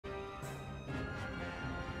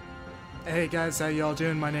Hey guys, how y'all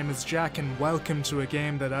doing? My name is Jack and welcome to a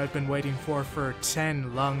game that I've been waiting for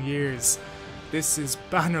 10 long years. This is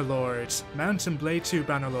Bannerlord, Mount and Blade 2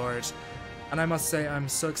 Bannerlord. And I must say I'm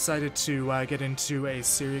so excited to get into a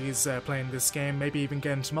series playing this game, maybe even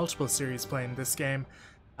get into multiple series playing this game.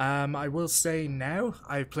 I will say now,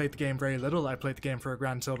 I've played the game very little. I played the game for a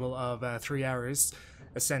grand total of 3 hours,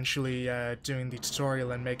 essentially doing the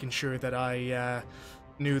tutorial and making sure that I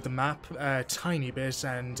knew the map a tiny bit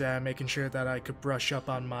and making sure that I could brush up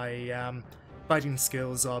on my fighting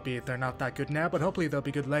skills, albeit they're not that good now, but hopefully they'll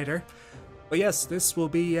be good later. But yes, this will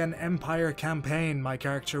be an Empire campaign. My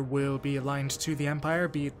character will be aligned to the Empire,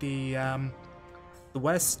 be it the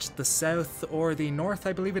West, the South, or the North,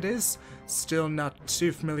 I believe it is. Still not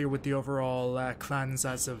too familiar with the overall clans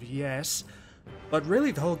as of yet. But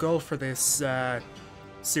really the whole goal for this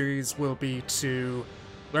series will be to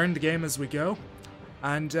learn the game as we go,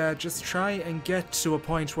 and just try and get to a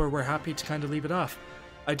point where we're happy to kind of leave it off.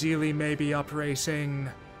 Ideally, maybe operating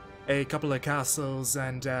a couple of castles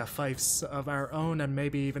and fiefs of our own, and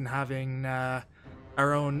maybe even having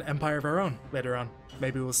our own empire of our own later on.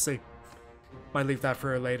 Maybe we'll see. Might leave that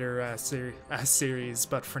for a later series,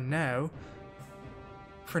 but for now,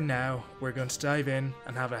 we're going to dive in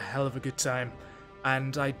and have a hell of a good time.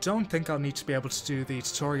 And I don't think I'll need to be able to do the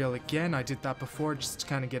tutorial again. I did that before just to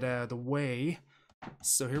kind of get out of the way.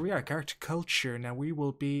 So here we are, character culture. Now we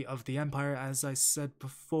will be of the Empire, as I said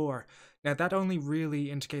before. Now that only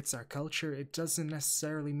really indicates our culture. It doesn't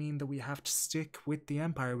necessarily mean that we have to stick with the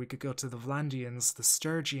Empire. We could go to the Vlandians, the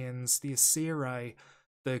Sturgians, the Assyri,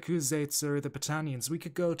 the Khuzaits, or the Battanians. We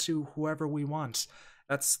could go to whoever we want.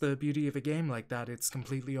 That's the beauty of a game like that. It's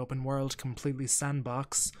completely open world, completely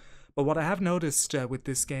sandbox. But what I have noticed with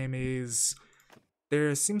this game is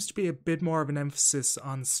there seems to be a bit more of an emphasis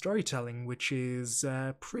on storytelling, which is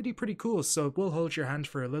pretty cool. So it will hold your hand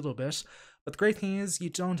for a little bit. But the great thing is you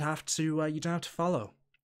don't have to follow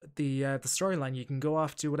the storyline. You can go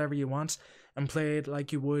off, do whatever you want, and play it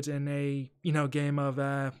like you would in a game of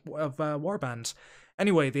Warband.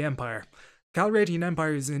 Anyway, the Empire. Calradian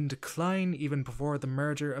Empire is in decline even before the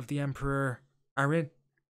murder of the Emperor Arenikos.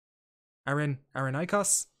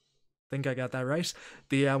 Think I got that right.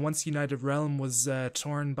 The once united realm was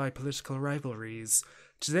torn by political rivalries.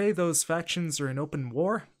 Today those factions are in open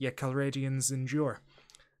war, yet Calradians endure.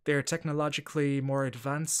 They are technologically more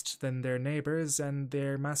advanced than their neighbours, and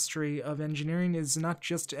their mastery of engineering is not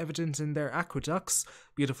just evident in their aqueducts,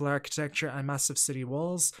 beautiful architecture and massive city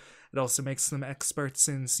walls. It also makes them experts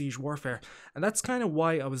in siege warfare. And that's kind of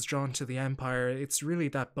why I was drawn to the Empire. It's really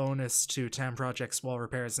that bonus to town projects, wall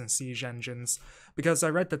repairs and siege engines. Because I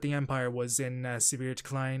read that the Empire was in severe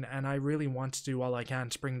decline, and I really want to do all I can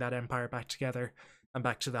to bring that Empire back together and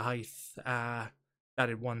back to the height that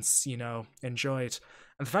it once, enjoyed.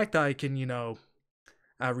 And the fact that I can,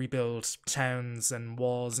 rebuild towns and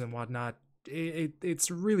walls and whatnot, it's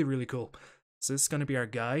really cool. So this is going to be our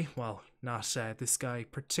guy. Well, not this guy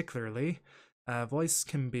particularly. Voice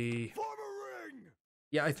can be...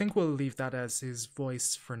 Yeah, I think we'll leave that as his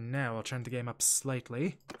voice for now. I'll turn the game up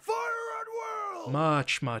slightly. Fire at will!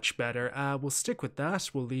 Much better. We'll stick with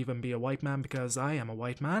that. We'll leave him be a white man because I am a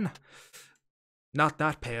white man. Not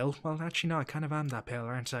that pale. Well, actually, no, I kind of am that pale,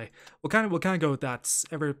 aren't I? We'll kind of go with that. It's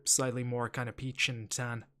ever slightly more kind of peach and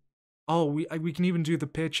tan. Oh, we can even do the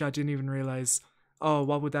pitch. I didn't even realize. Oh,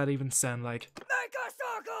 what would that even sound like? Make a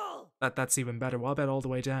circle! That's even better. What about all the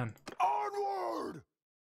way down? Onward!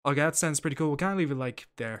 Okay, that sounds pretty cool. We'll kind of leave it like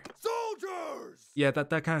there. Soldiers! Yeah,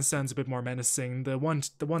 that kind of sounds a bit more menacing. The one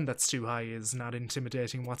that's too high is not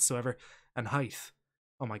intimidating whatsoever. And height.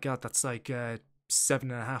 Oh my god, that's like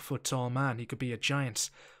 7.5 foot tall man. He could be a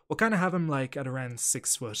giant. We'll kind of have him like at around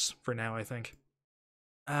 6 foot for now, I think.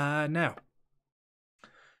 Now.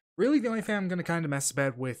 Really, the only thing I'm going to kind of mess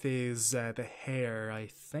about with is the hair, I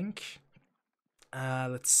think.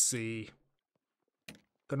 Let's see.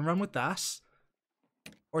 Gonna run with that.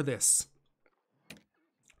 Or this.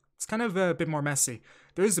 It's kind of a bit more messy.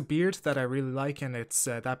 There is a beard that I really like, and it's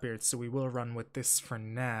that beard, so we will run with this for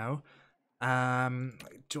now. Do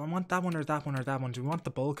I want that one or that one or that one? Do we want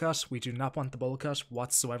the bowl cut? We do not want the bowl cut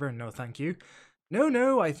whatsoever. No, thank you.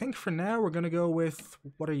 No, I think for now we're gonna go with,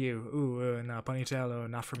 what are you? Ooh, no, ponytail, oh,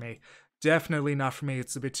 not for me. Definitely not for me,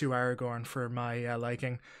 it's a bit too Aragorn for my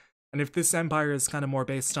liking. And if this empire is kind of more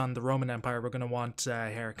based on the Roman Empire, we're gonna want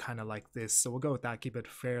hair kind of like this, so we'll go with that, keep it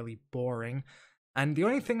fairly boring. And the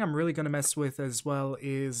only thing I'm really gonna mess with as well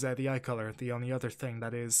is the eye color, the only other thing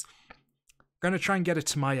that is. I'm gonna try and get it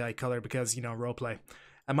to my eye color because, roleplay.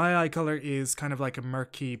 And my eye color is kind of like a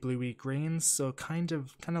murky bluey green, so kind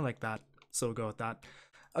of like that. So we'll go with that.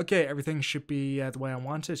 Okay, everything should be the way I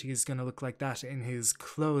want it. He's going to look like that in his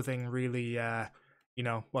clothing, really, you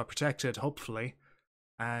know, well protected, hopefully.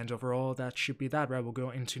 And overall, that should be that. Right, we'll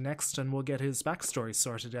go into next and we'll get his backstory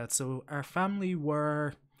sorted out. So our family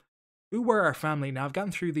were... Who were our family? Now, I've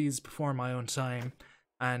gone through these before in my own time.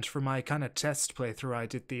 And for my kind of test playthrough, I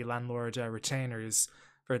did the landlord retainers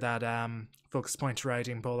for that focus point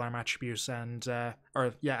riding, polearm attribute, and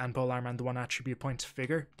and polearm and the one attribute point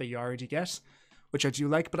figure that you already get, which I do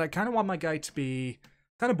like. But I kind of want my guy to be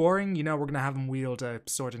kind of boring. You know, we're gonna have him wield a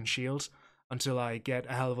sword and shield until I get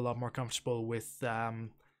a hell of a lot more comfortable with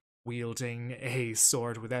wielding a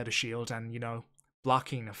sword without a shield and, you know,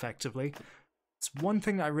 blocking effectively. It's one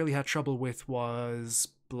thing that I really had trouble with was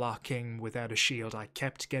blocking without a shield. I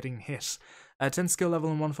kept getting hit. 10 skill level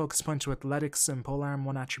and 1 focus point to athletics, and polearm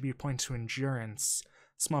 1 attribute point to endurance.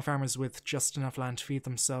 Small farmers with just enough land to feed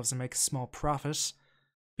themselves and make a small profit.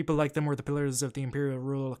 People like them were the pillars of the imperial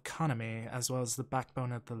rural economy, as well as the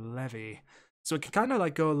backbone of the levy. So it can kind of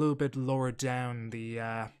like go a little bit lower down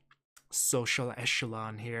the social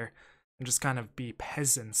echelon here, and just kind of be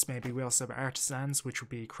peasants. Maybe we also have artisans, which would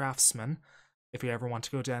be craftsmen, if we ever want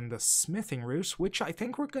to go down the smithing route, which I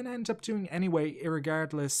think we're going to end up doing anyway,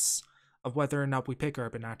 irregardless of whether or not we pick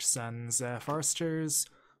urban artisans. Foresters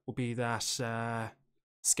will be that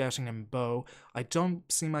scouting and bow. I don't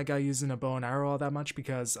see my guy using a bow and arrow all that much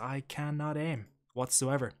because I cannot aim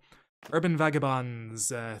whatsoever. Urban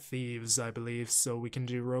vagabonds, thieves, I believe, so we can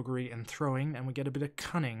do roguery and throwing, and we get a bit of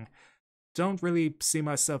cunning. Don't really see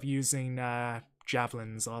myself using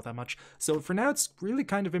javelins all that much. So for now, it's really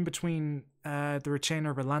kind of in between the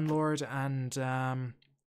retainer of a landlord and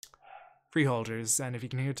freeholders. And if you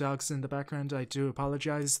can hear dogs in the background, I do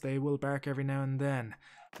apologize. They will bark every now and then.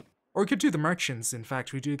 Or we could do the merchants. In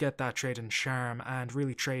fact, we do get that trade and charm, and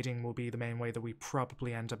really trading will be the main way that we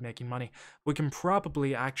probably end up making money. We can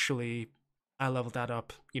probably actually level that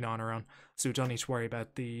up, you know, on our own, so we don't need to worry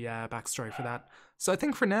about the backstory for that. So I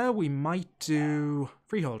think for now we might do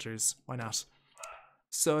freeholders. Why not?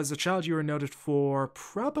 So as a child, you were noted for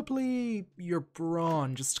probably your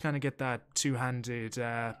brawn, just to kind of get that two-handed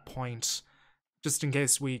point, just in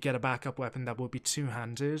case we get a backup weapon that will be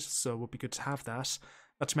two-handed, so it would be good to have that.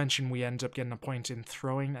 Not to mention we end up getting a point in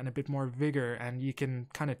throwing and a bit more vigor, and you can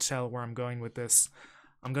kind of tell where I'm going with this.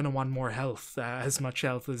 I'm going to want more health, as much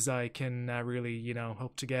health as I can really, you know,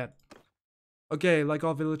 hope to get. Okay, like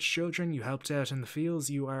all village children, you helped out in the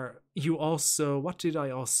fields. You also, what did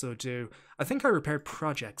I also do? I think I repaired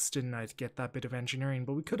projects, didn't I, to get that bit of engineering,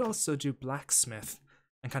 but we could also do blacksmith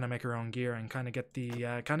and kind of make our own gear and kind of get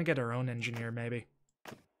the, get our own engineer maybe.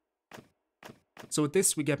 So with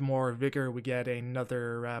this, we get more vigor, we get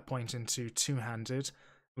another point into two-handed,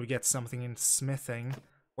 we get something in smithing,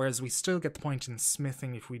 whereas we still get the point in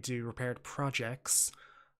smithing if we do repaired projects.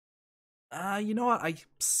 You know what, I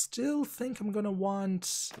still think I'm going to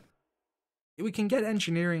want... We can get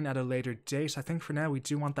engineering at a later date. I think for now we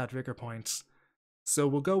do want that vigor point. So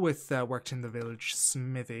we'll go with worked in the village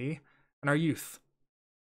smithy. And our youth.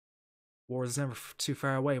 War is never too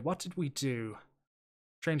far away. What did we do?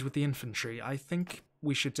 Trained with the infantry. I think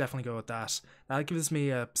we should definitely go with that. That gives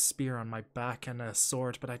me a spear on my back and a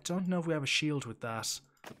sword, but I don't know if we have a shield with that.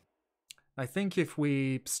 I think if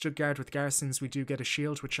we stood guard with garrisons, we do get a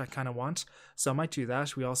shield, which I kind of want. So I might do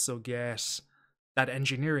that. We also get that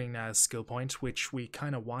engineering skill point, which we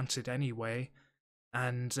kind of wanted anyway.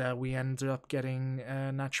 And we ended up getting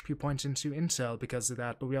an attribute point into intel because of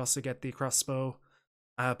that. But we also get the crossbow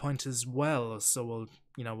point as well. So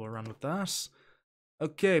we'll run with that.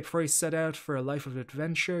 Okay, before you set out for a life of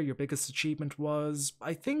adventure, your biggest achievement was,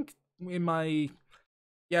 I think in my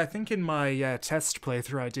test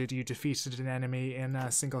playthrough you defeated an enemy in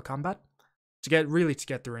single combat to get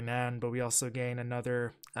the renown, but we also gain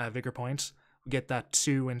another vigor point. We get that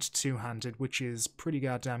 2 and two-handed, which is pretty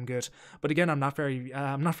goddamn good. But again, I'm not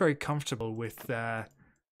very comfortable with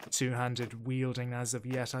two-handed wielding as of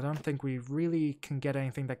yet. I don't think we really can get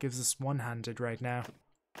anything that gives us one-handed right now.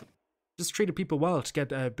 Just treated people well to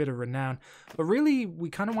get a bit of renown, but really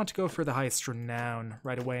we kind of want to go for the highest renown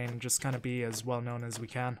right away and just kind of be as well known as we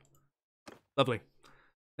can. Lovely.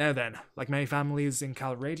 Now then, like many families in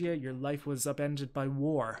Calradia, your life was upended by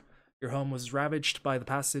war. Your home was ravaged by the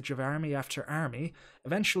passage of army after army.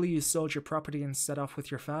 Eventually you sold your property and set off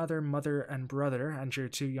with your father, mother and brother and your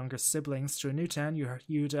 2 younger siblings to a new town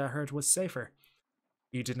you'd heard was safer.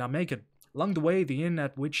 You did not make it. Along the way, the inn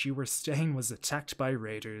at which you were staying was attacked by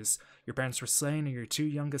raiders. Your parents were slain and your 2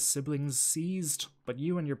 youngest siblings seized, but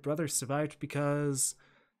you and your brother survived because...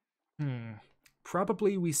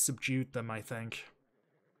 probably we subdued them, I think.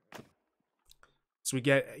 So we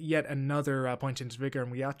get yet another point into vigor, and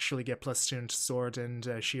we actually get +2 into sword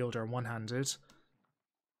and shield or one-handed.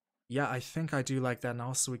 Yeah, I think I do like that, and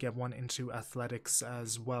also we get 1 into athletics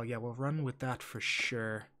as well. Yeah, we'll run with that for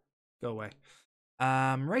sure. Go away.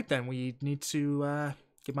 Right then, we need to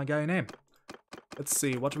give my guy a name. Let's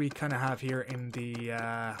see, what do we kind of have here in the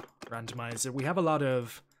randomizer? We have a lot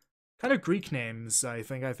of kind of Greek names, I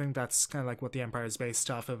think. I think that's kind of like what the Empire is based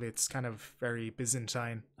off of. It's kind of very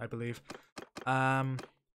Byzantine, I believe.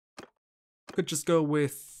 Could just go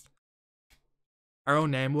with our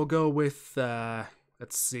own name. We'll go with,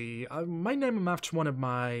 let's see. I might name him after one of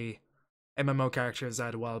my MMO characters I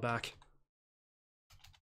had a while back.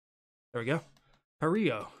 There we go.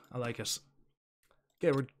 Pario. I like it.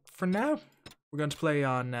 Okay, for now, we're going to play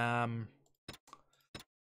on,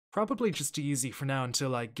 probably just easy for now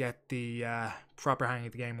until I get the proper hang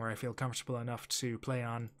of the game where I feel comfortable enough to play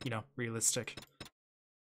on, you know, realistic.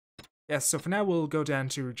 Yes, so for now we'll go down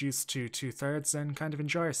to reduce to 2/3 and kind of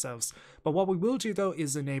enjoy ourselves. But what we will do though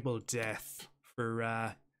is enable death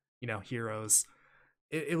for, you know, heroes.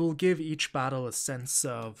 It will give each battle a sense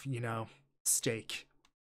of, you know, stake.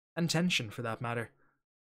 And tension for that matter.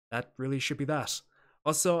 That really should be that.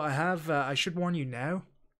 Also, I should warn you now,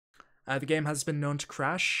 the game has been known to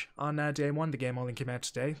crash on day 1. The game only came out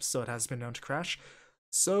today, so it has been known to crash.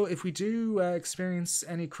 So if we do experience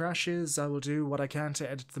any crashes, I will do what I can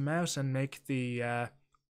to edit them out and make the,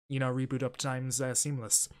 you know, reboot up times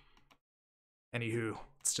seamless. Anywho,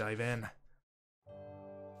 let's dive in.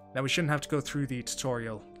 Now we shouldn't have to go through the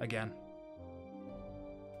tutorial again.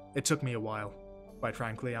 It took me a while, quite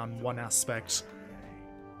frankly, on one aspect.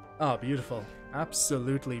 Oh, beautiful.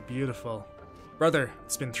 Absolutely beautiful. Brother,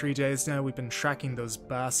 it's been 3 days now, we've been tracking those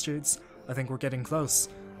bastards. I think we're getting close.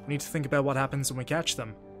 We need to think about what happens when we catch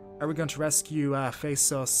them. Are we going to rescue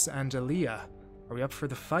Phasos and Aaliyah? Are we up for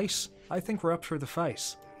the fight? I think we're up for the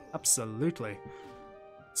fight. Absolutely.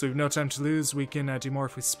 So we've no time to lose, we can do more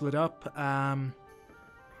if we split up.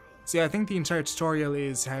 So yeah, I think the entire tutorial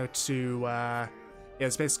is how to, yeah,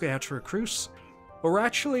 it's basically how to recruit. But we're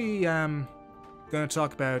actually going to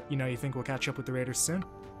talk about, you know, you think we'll catch up with the raiders soon?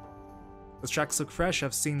 Those tracks look fresh.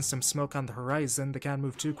 I've seen some smoke on the horizon. They can't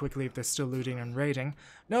move too quickly if they're still looting and raiding.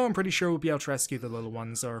 No, I'm pretty sure we'll be able to rescue the little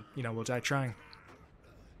ones, or, you know, we'll die trying.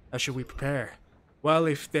 How should we prepare? Well,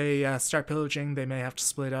 if they start pillaging, they may have to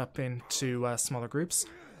split up into smaller groups.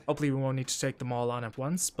 Hopefully we won't need to take them all on at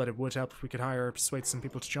once, but it would help if we could hire or persuade some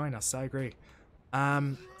people to join us. I agree.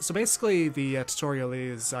 So basically the tutorial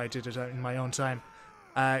is, I did it in my own time.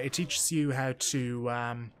 It teaches you how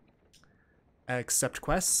to accept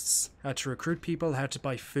quests, how to recruit people, how to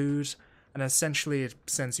buy food, and essentially it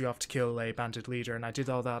sends you off to kill a bandit leader, and I did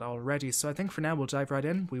all that already, so I think for now we'll dive right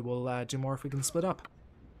in. We will do more if we can split up.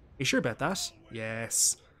 You sure about that?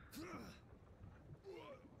 Yes.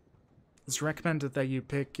 It's recommended that you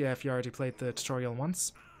pick if you already played the tutorial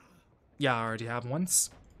once. Yeah, I already have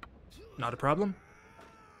once. Not a problem.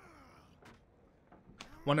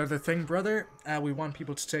 One other thing, brother, we want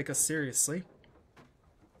people to take us seriously.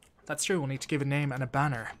 That's true, we'll need to give a name and a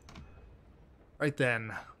banner. Right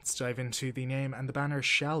then, let's dive into the name and the banner,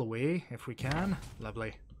 shall we? If we can.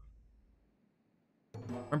 Lovely.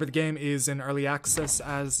 Remember, the game is in early access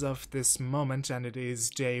as of this moment, and it is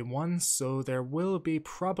day 1, so there will be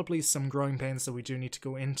probably some growing pains that we do need to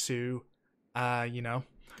go into, you know.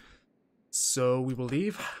 So we will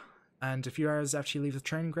leave, and a few hours after you leave the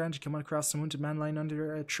training ground, you come across some wounded man lying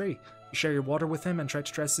under a tree. You share your water with him and try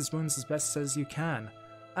to dress his wounds as best as you can.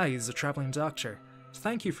 Ah, he's a traveling doctor. To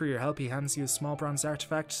thank you for your help, he hands you a small bronze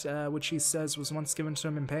artifact, which he says was once given to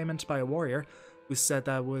him in payment by a warrior, who said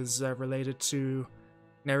that was related to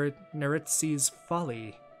Neritzi's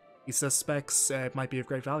folly. He suspects it might be of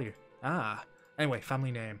great value. Ah, anyway,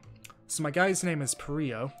 family name. So my guy's name is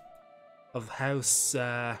Pario, of House,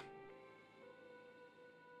 House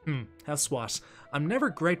what? I'm never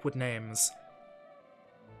great with names.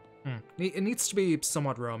 It needs to be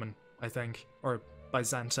somewhat Roman, I think, or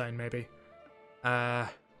Byzantine, maybe.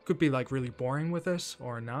 Could be like really boring with it,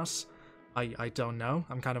 or not. I don't know.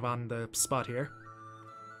 I'm kind of on the spot here.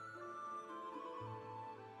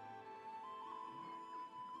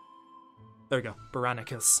 There we go.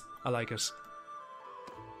 Baranicus. I like it.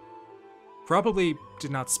 Probably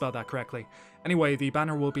did not spell that correctly. Anyway, the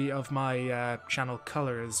banner will be of my channel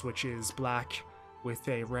colors, which is black with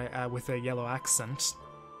a yellow accent.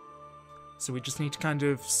 So we just need to kind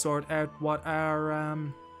of sort out what our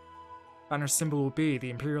banner symbol will be. The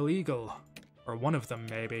Imperial Eagle. Or one of them,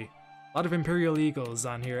 maybe. A lot of Imperial Eagles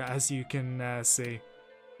on here, as you can see.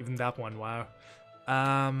 Even that one, wow.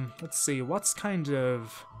 Let's see, what's kind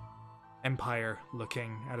of Empire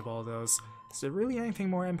looking out of all those? Is there really anything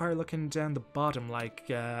more Empire looking down the bottom, like,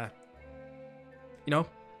 you know,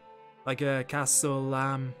 like a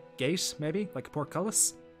castle gate, maybe? Like a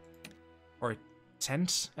portcullis? Or a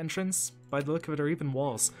tent entrance, by the look of it, or even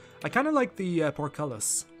walls. I kind of like the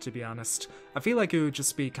portcullis, to be honest. I feel like it would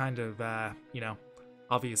just be kind of, you know,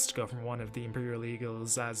 obvious to go from one of the Imperial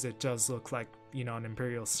Eagles, as it does look like, you know, an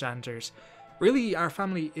Imperial standard. Really, our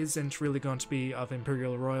family isn't really going to be of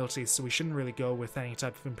Imperial royalty, so we shouldn't really go with any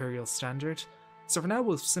type of Imperial standard. So for now,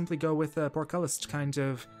 we'll simply go with portcullis to kind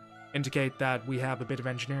of indicate that we have a bit of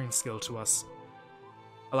engineering skill to us.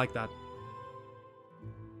 I like that.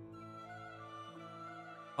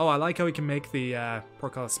 Oh, I like how we can make the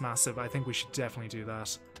portcullis massive. I think we should definitely do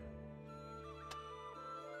that.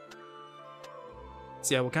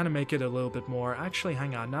 So yeah, we'll kind of make it a little bit more. Actually,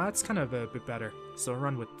 hang on. Nah, it's kind of a bit better. So I'll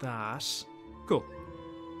run with that. Cool.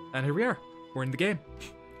 And here we are. We're in the game.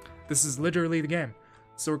 This is literally the game.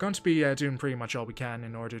 So we're going to be doing pretty much all we can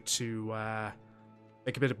in order to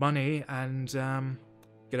make a bit of money and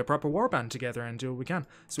get a proper warband together and do what we can.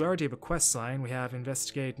 So we already have a quest line. We have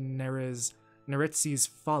investigate Neritzi's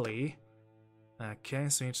folly. Okay,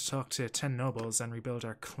 so we need to talk to 10 nobles and rebuild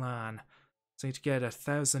our clan. So we need to get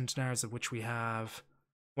 1,000 dinars, of which we have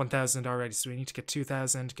 1,000 already. So we need to get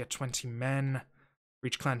 2,000, get 20 men,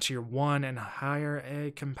 reach clan tier 1, and hire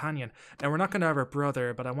a companion. Now, we're not going to have our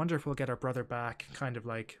brother, but I wonder if we'll get our brother back, kind of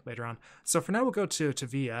like later on. So for now, we'll go to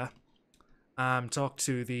Via, talk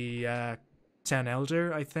to the town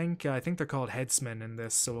elder, I think. I think they're called headsmen in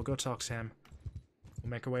this, so we'll go talk to him.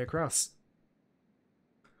 We'll make our way across.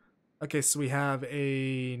 Okay, so we have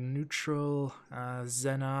a neutral,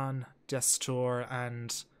 Xenon, Destor,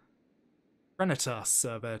 and Renitas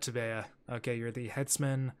of Tevea. Okay, you're the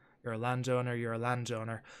headsman, you're a landowner, you're a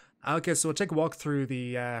landowner. Okay, so we'll take a walk through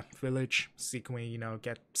the village, see can we, you know,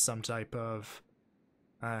 get some type of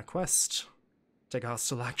quest. Take a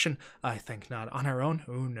hostile action? I think not. On our own?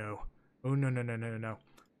 Oh no. Oh no, no, no, no, no.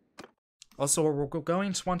 Also, what we're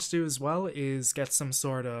going to want to do as well is get some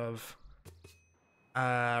sort of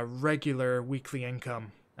regular weekly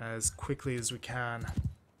income as quickly as we can.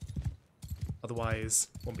 Otherwise,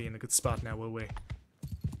 won't be in a good spot now, will we?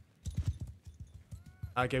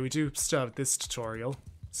 Okay, we do still have this tutorial.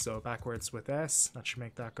 So backwards with S. That should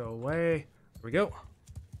make that go away. There we go.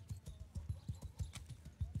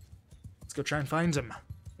 Let's go try and find him.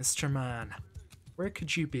 Mr. Man. Where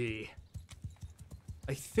could you be?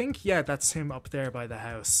 I think, yeah, that's him up there by the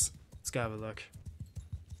house. Let's go have a look.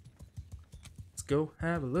 Let's go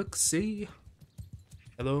have a look-see.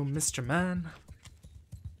 Hello, Mr. Man.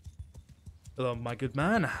 Hello, my good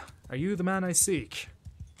man. Are you the man I seek?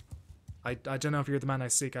 I don't know if you're the man I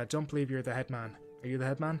seek. I don't believe you're the headman. Are you the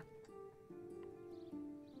headman?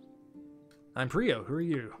 I'm Prio. Who are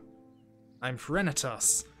you? I'm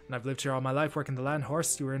Frenitas, and I've lived here all my life working the land.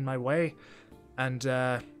 Horse, you were in my way. And,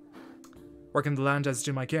 working the land as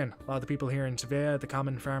do my kin. A lot of the people here in Tevea, the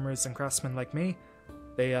common farmers and craftsmen like me,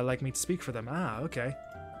 they like me to speak for them. Ah, okay.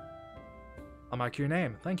 I'll mark your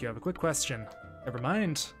name. Thank you. I have a quick question. Never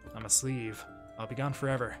mind. I'm a sleeve. I'll be gone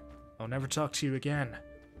forever. I'll never talk to you again.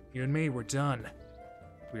 You and me, we're done.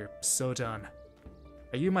 We're so done.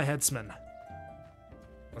 Are you my headsman?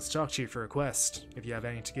 Let's talk to you for a quest, if you have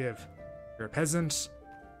any to give. You're a peasant?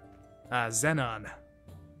 Ah, Xenon.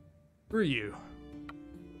 Who are you?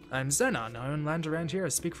 I'm Xenon. I own land around here. I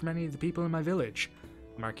speak for many of the people in my village.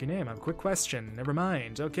 I'll mark your name. I have a quick question. Never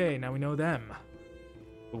mind. Okay, now we know them.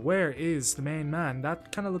 But where is the main man?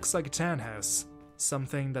 That kind of looks like a townhouse.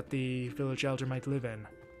 Something that the village elder might live in.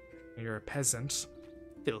 You're a peasant.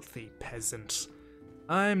 Filthy peasant.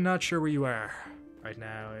 I'm not sure where you are right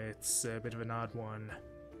now. It's a bit of an odd one.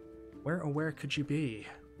 Where could you be?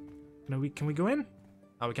 Can we go in?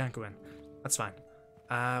 Oh, we can't go in. That's fine.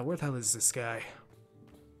 Where the hell is this guy?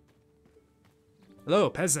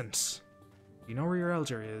 Hello, peasant. You know where your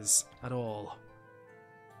elder is at all?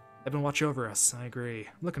 They've been watch over us. I agree.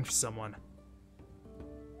 I'm looking for someone.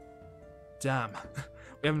 Damn.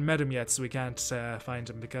 We haven't met him yet, so we can't find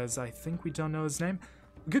him because I think we don't know his name.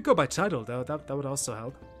 We could go by title, though. That would also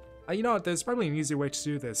help. You know what? There's probably an easier way to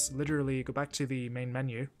do this. Literally, go back to the main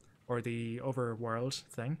menu, or the overworld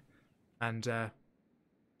thing, and oh,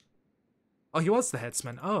 he was the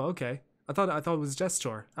headsman. Oh, okay. I thought it was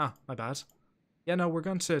Destor. Ah, my bad. Yeah, no, we're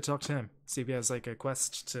going to talk to him. See if he has like a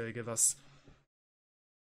quest to give us.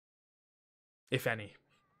 If any.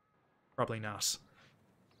 Probably not.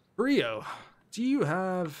 Rio, do you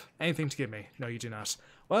have anything to give me? No, you do not.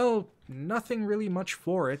 Well, nothing really much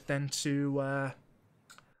for it than to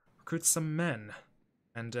recruit some men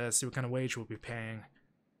and see what kind of wage we'll be paying.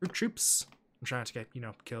 Recruit troops. I'm trying to get, you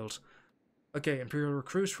know, killed. Okay, Imperial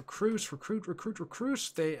recruit.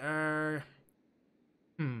 They are...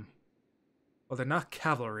 Well, they're not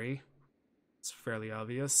cavalry. It's fairly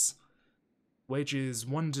obvious. Wages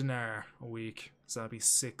 1 dinar a week. So that'll be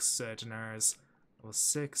 6 dinars. Level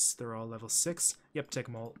 6. They're all level 6. Yep, take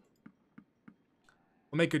them all.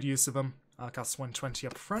 We'll make good use of them. Costs 120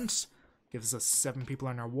 up front. Gives us 7 people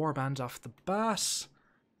on our warband off the bat.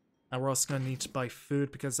 And we're also going to need to buy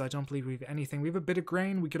food because I don't believe we have anything. We have a bit of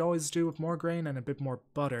grain. We could always do with more grain and a bit more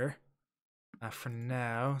butter. For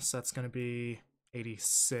now. So that's going to be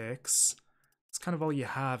 86. It's kind of all you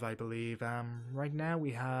have, I believe. Right now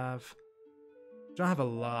we have... don't have a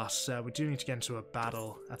lot. We do need to get into a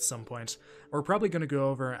battle at some point. We're probably going to go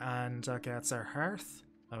over and... okay, that's our hearth.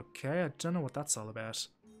 Okay, I don't know what that's all about.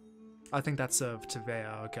 I think that's of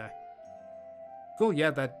Tevea, okay. Cool,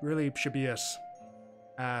 yeah, that really should be it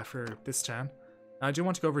for this town. I do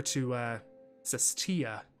want to go over to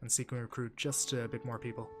Cestia and see if we can recruit just a bit more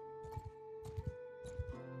people.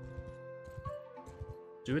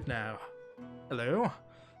 Do it now. Hello.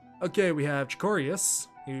 Okay, we have Jackasaurus,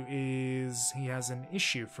 he has an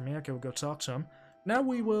issue for me. Okay, we'll go talk to him. Now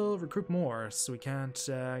we will recruit more, so we can't,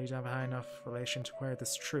 you don't have a high enough relation to acquire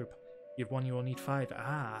this troop. You have 1, you will need 5.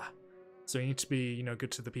 Ah. So you need to be, you know,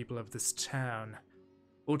 good to the people of this town.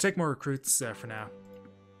 We'll take more recruits for now.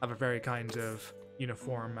 Have a very kind of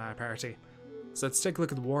uniform party. So let's take a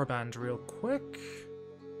look at the warband real quick.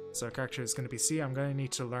 So our character is going to be C. I'm going to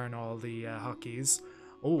need to learn all the hotkeys.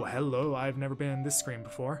 Oh, hello. I've never been in this screen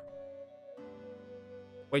before.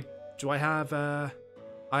 Wait, do I have...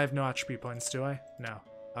 I have no attribute points, do I? No.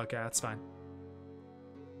 Okay, that's fine.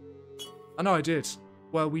 Oh, no, I did.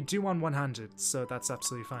 Well, we do on one-handed, so that's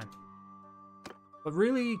absolutely fine. But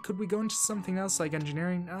really, could we go into something else like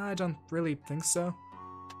engineering? I don't really think so.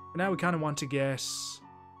 For now, we kind of want to get...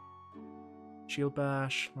 shield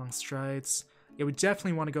bash, long strides. Yeah, we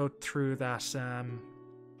definitely want to go through that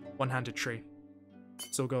one-handed tree.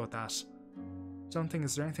 So we'll go with that. Don't think,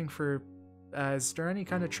 is there anything for... is there any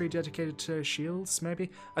kind of tree dedicated to shields,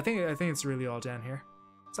 maybe? I think it's really all down here.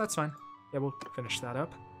 So that's fine. Yeah, we'll finish that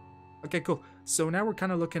up. Okay, cool. So now we're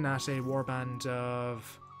kind of looking at a warband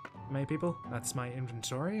of... how many people? That's my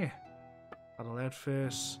inventory. Battle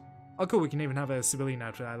outfit. Oh, cool. We can even have a civilian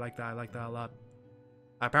outfit. I like that. I like that a lot.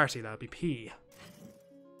 Party, that would be P.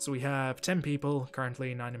 So we have 10 people.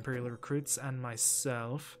 Currently 9 Imperial recruits and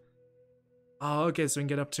myself. Oh, okay. So we can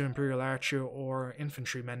get up to Imperial Archer or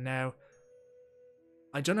Infantrymen now.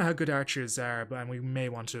 I don't know how good archers are, but we may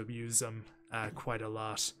want to abuse them quite a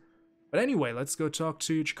lot. But anyway, let's go talk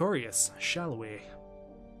to Jackasaurus, shall we?